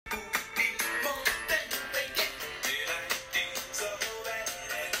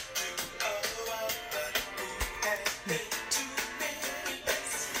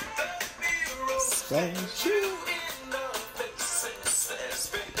There's you.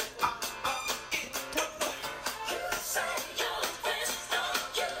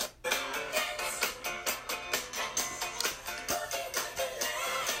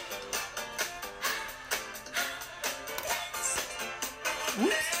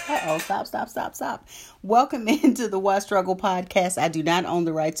 Stop. Welcome into the Why Struggle podcast. I do not own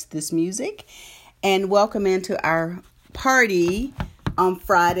the rights to this music. And welcome into our party on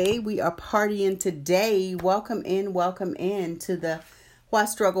Friday. We are partying today. Welcome in to the Why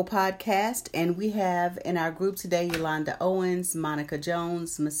Struggle podcast. And we have in our group today, Yolanda Owens, Monica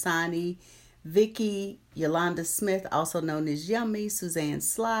Jones, Masani, Vicky, Yolanda Smith, also known as Yummy, Suzanne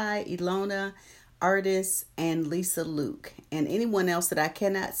Sly, Ilona, Artist, and Lisa Luke. And anyone else that I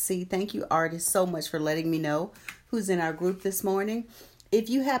cannot see, thank you, Artist, so much for letting me know who's in our group this morning. If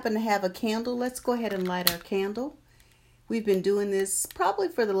you happen to have a candle, let's go ahead and light our candle. We've been doing this probably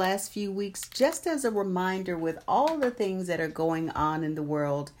for the last few weeks, just as a reminder with all the things that are going on in the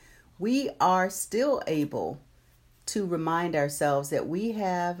world, we are still able to remind ourselves that we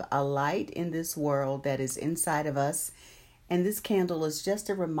have a light in this world that is inside of us. And this candle is just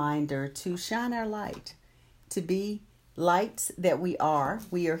a reminder to shine our light, to be lights that we are.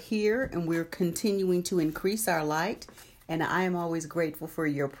 We are here and we're continuing to increase our light. And I am always grateful for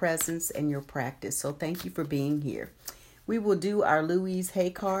your presence and your practice. So thank you for being here. We will do our Louise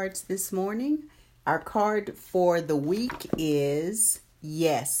Hay cards this morning. Our card for the week is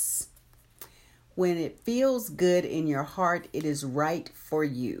yes. When it feels good in your heart, it is right for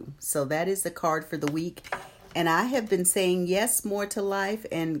you. So that is the card for the week. And I have been saying yes more to life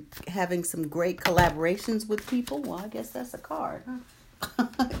and having some great collaborations with people. Well, I guess that's a card, huh?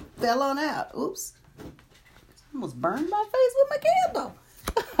 Fell on out. Oops. Almost burned my face with my candle.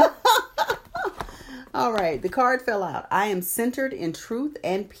 All right. The card fell out. I am centered in truth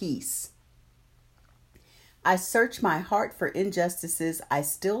and peace. I search my heart for injustices I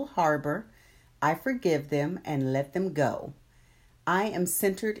still harbor. I forgive them and let them go. I am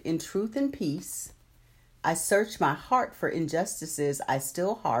centered in truth and peace. I search my heart for injustices I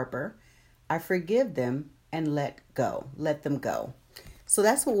still harbor. I forgive them and let them go. So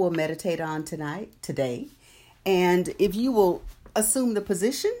that's what we'll meditate on today. And if you will assume the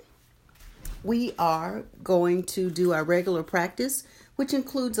position, we are going to do our regular practice, which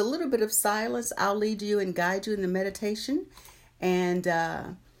includes a little bit of silence. I'll lead you and guide you in the meditation. And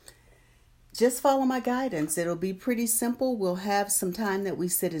just follow my guidance. It'll be pretty simple. We'll have some time that we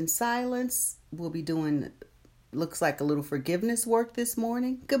sit in silence. We'll be doing, looks like a little forgiveness work this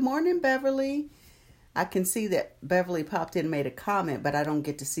morning. Good morning, Beverly. I can see that Beverly popped in and made a comment, but I don't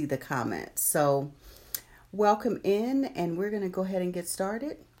get to see the comment. So welcome in, and we're going to go ahead and get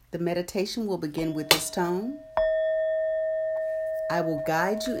started. The meditation will begin with this tone. I will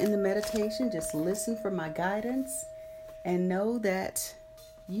guide you in the meditation. Just listen for my guidance and know that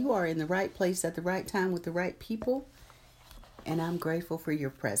you are in the right place at the right time with the right people. And I'm grateful for your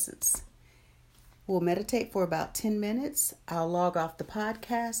presence. We'll meditate for about 10 minutes. I'll log off the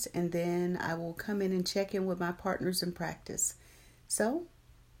podcast and then I will come in and check in with my partners in practice. So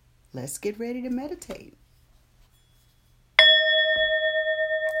let's get ready to meditate.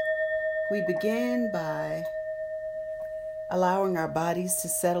 We begin by allowing our bodies to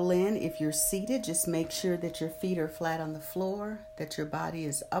settle in. If you're seated, just make sure that your feet are flat on the floor, that your body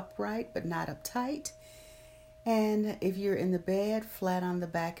is upright but not uptight. And if you're in the bed, flat on the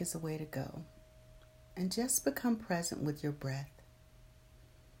back is the way to go. And just become present with your breath.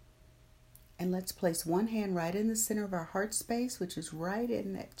 And let's place one hand right in the center of our heart space, which is right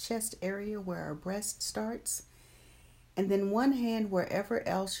in that chest area where our breast starts. And then one hand wherever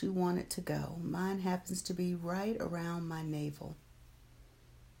else you want it to go. Mine happens to be right around my navel.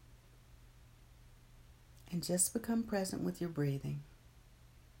 And just become present with your breathing.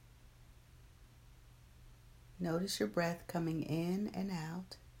 Notice your breath coming in and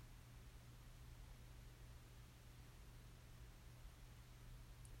out.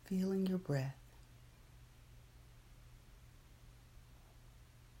 Feeling your breath.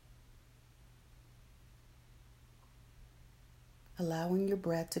 Allowing your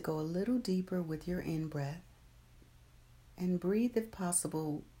breath to go a little deeper with your in-breath. And breathe, if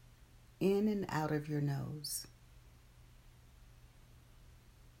possible, in and out of your nose.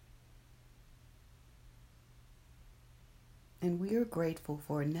 And we are grateful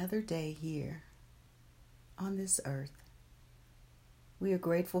for another day here on this earth. We are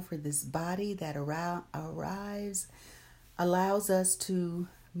grateful for this body that allows us to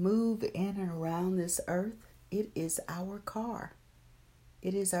move in and around this earth. It is our car.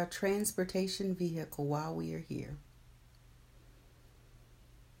 It is our transportation vehicle while we are here.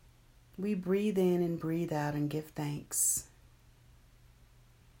 We breathe in and breathe out and give thanks,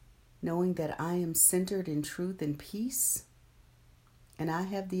 knowing that I am centered in truth and peace, and I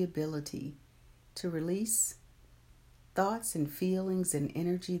have the ability to release thoughts and feelings and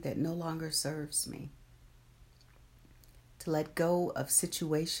energy that no longer serves me, to let go of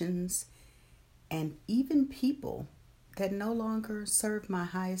situations and even people that no longer serve my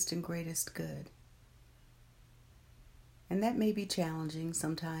highest and greatest good. And that may be challenging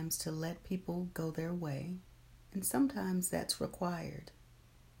sometimes, to let people go their way, and sometimes that's required.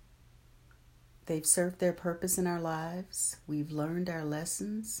 They've served their purpose in our lives, we've learned our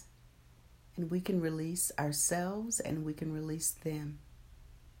lessons, and we can release ourselves and we can release them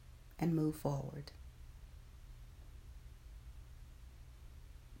and move forward.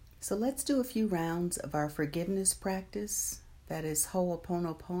 So let's do a few rounds of our forgiveness practice. That is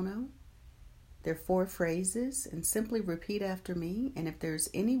Ho'oponopono. There are 4 phrases, and simply repeat after me. And if there's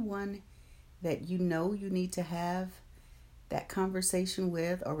anyone that you know you need to have that conversation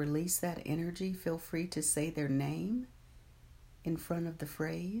with or release that energy, feel free to say their name in front of the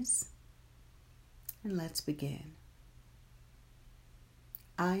phrase. And let's begin.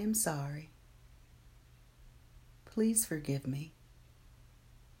 I am sorry. Please forgive me.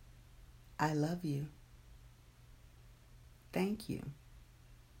 I love you. Thank you.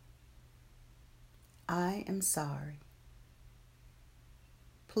 I am sorry.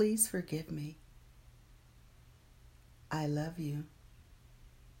 Please forgive me. I love you.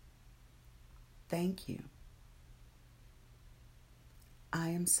 Thank you. I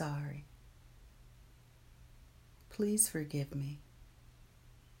am sorry. Please forgive me.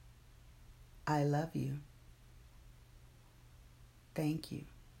 I love you. Thank you.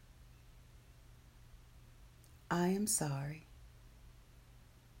 I am sorry.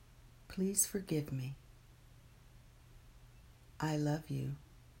 Please forgive me. I love you.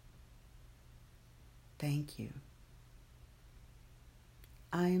 Thank you.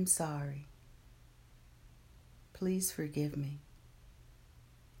 I am sorry. Please forgive me.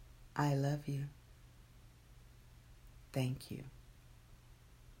 I love you. Thank you.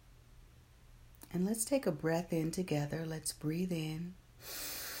 And let's take a breath in together. Let's breathe in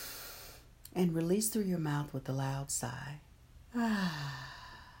and release through your mouth with a loud sigh.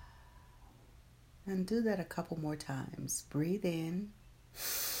 And do that a couple more times. Breathe in.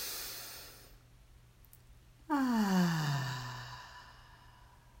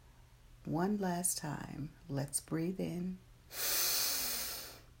 One last time. Let's breathe in.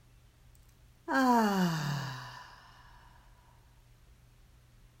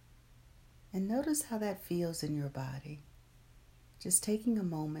 And notice how that feels in your body. Just taking a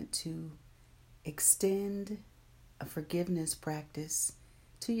moment to extend a forgiveness practice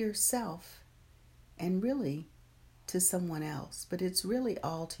to yourself and really to someone else, but it's really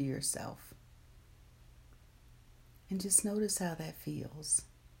all to yourself. And just notice how that feels.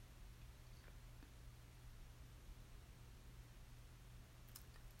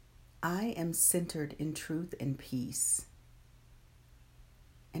 I am centered in truth and peace.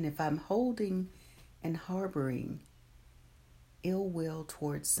 And if I'm holding and harboring ill will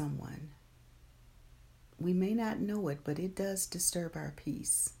towards someone, we may not know it, but it does disturb our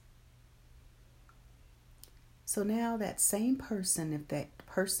peace. So now that same person, if that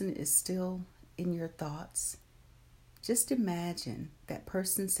person is still in your thoughts, just imagine that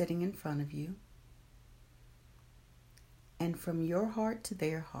person sitting in front of you, and from your heart to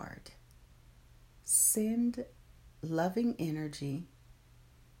their heart, send loving energy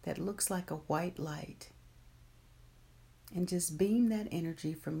that looks like a white light, and just beam that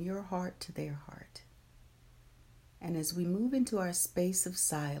energy from your heart to their heart. And as we move into our space of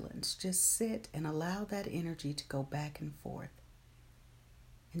silence, just sit and allow that energy to go back and forth.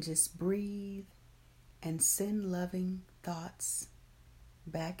 And just breathe and send loving thoughts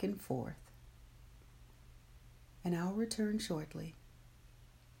back and forth. And I'll return shortly.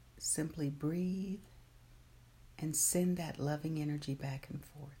 Simply breathe and send that loving energy back and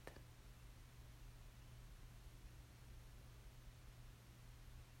forth.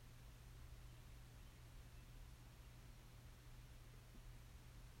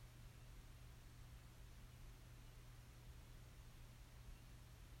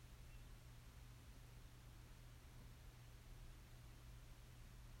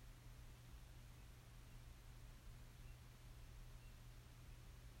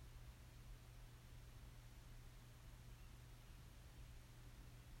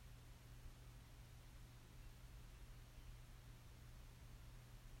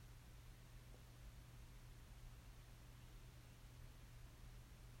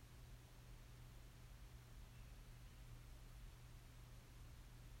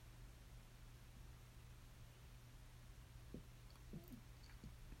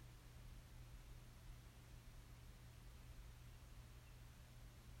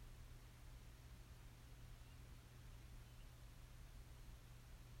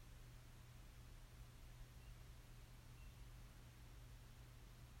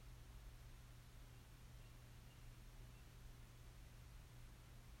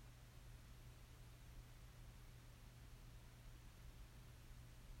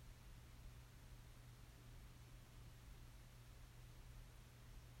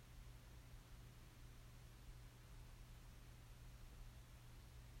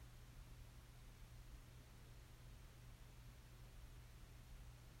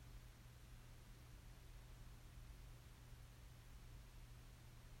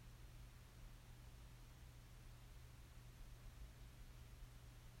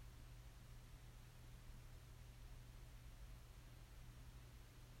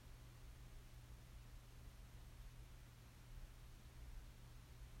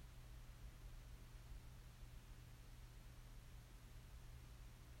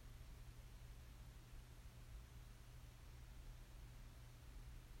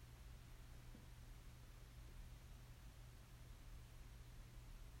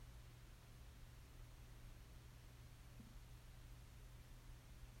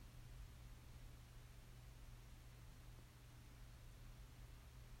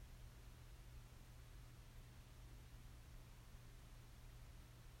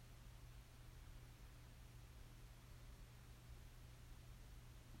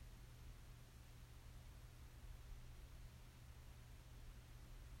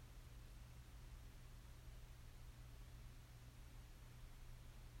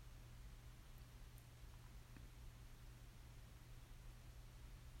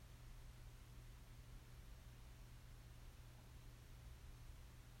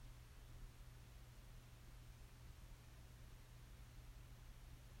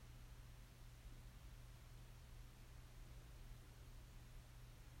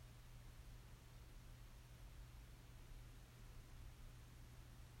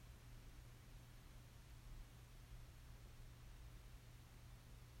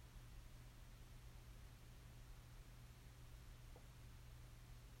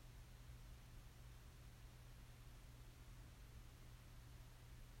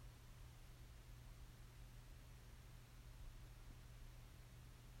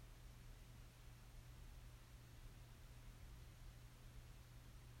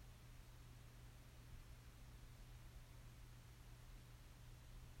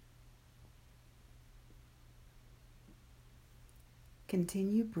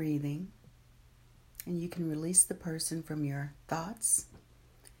 Continue breathing, and you can release the person from your thoughts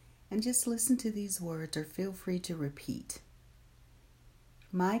and just listen to these words or feel free to repeat.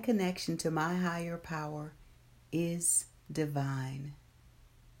 My connection to my higher power is divine.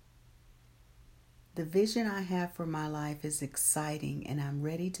 The vision I have for my life is exciting and I'm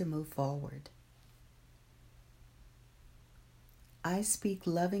ready to move forward. I speak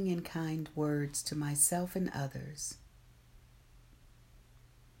loving and kind words to myself and others.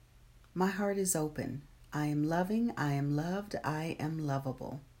 My heart is open. I am loving, I am loved, I am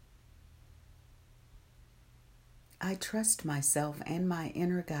lovable. I trust myself and my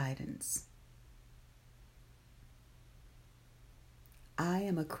inner guidance. I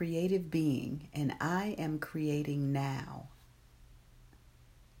am a creative being and I am creating now.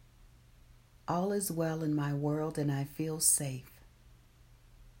 All is well in my world and I feel safe.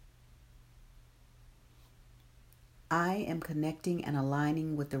 I am connecting and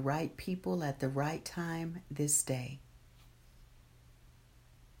aligning with the right people at the right time this day.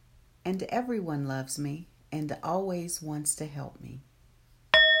 And everyone loves me and always wants to help me.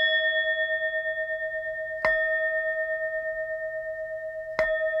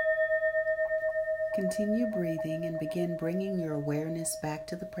 Continue breathing and begin bringing your awareness back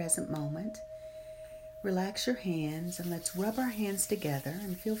to the present moment. Relax your hands and let's rub our hands together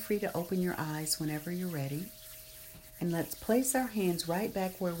and feel free to open your eyes whenever you're ready. And let's place our hands right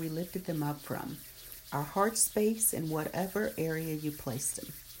back where we lifted them up from, our heart space in whatever area you placed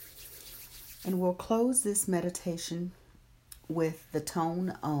them. And we'll close this meditation with the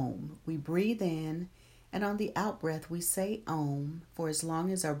tone Om. We breathe in, and on the out breath we say Om for as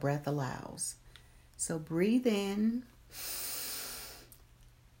long as our breath allows. So breathe in.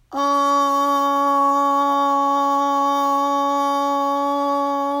 Om.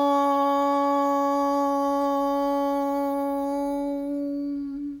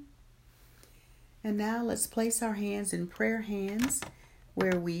 And now let's place our hands in prayer hands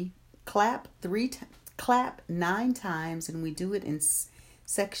where we clap 9 times, and we do it in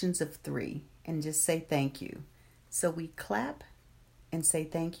sections of 3 and just say thank you. So we clap and say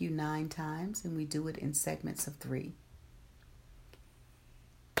thank you 9 times, and we do it in segments of 3.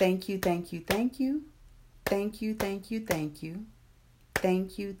 Thank you, thank you, thank you. Thank you, thank you, thank you.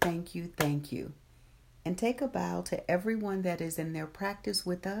 Thank you, thank you, thank you. And take a bow to everyone that is in their practice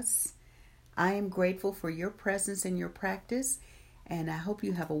with us. I am grateful for your presence in your practice, and I hope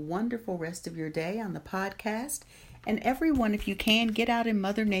you have a wonderful rest of your day on the podcast. And everyone, if you can, get out in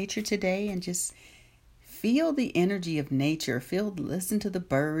Mother Nature today and just feel the energy of nature. Listen to the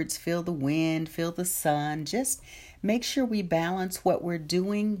birds, feel the wind, feel the sun. Just make sure we balance what we're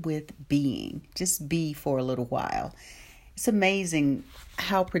doing with being. Just be for a little while. It's amazing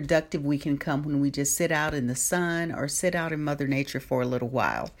how productive we can come when we just sit out in the sun or sit out in Mother Nature for a little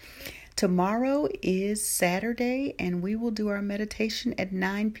while. Tomorrow is Saturday, and we will do our meditation at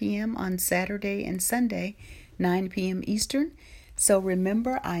 9 p.m. on Saturday and Sunday, 9 p.m. Eastern. So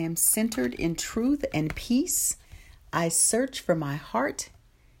remember, I am centered in truth and peace. I search my heart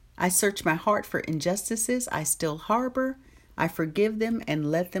for injustices I still harbor. I forgive them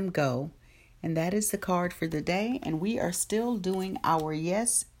and let them go. And that is the card for the day. And we are still doing our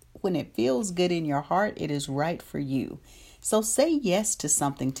yes. When it feels good in your heart, it is right for you. So say yes to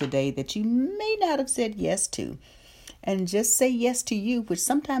something today that you may not have said yes to. And just say yes to you, which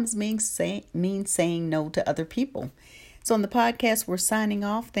sometimes means saying no to other people. So on the podcast, we're signing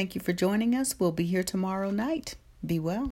off. Thank you for joining us. We'll be here tomorrow night. Be well.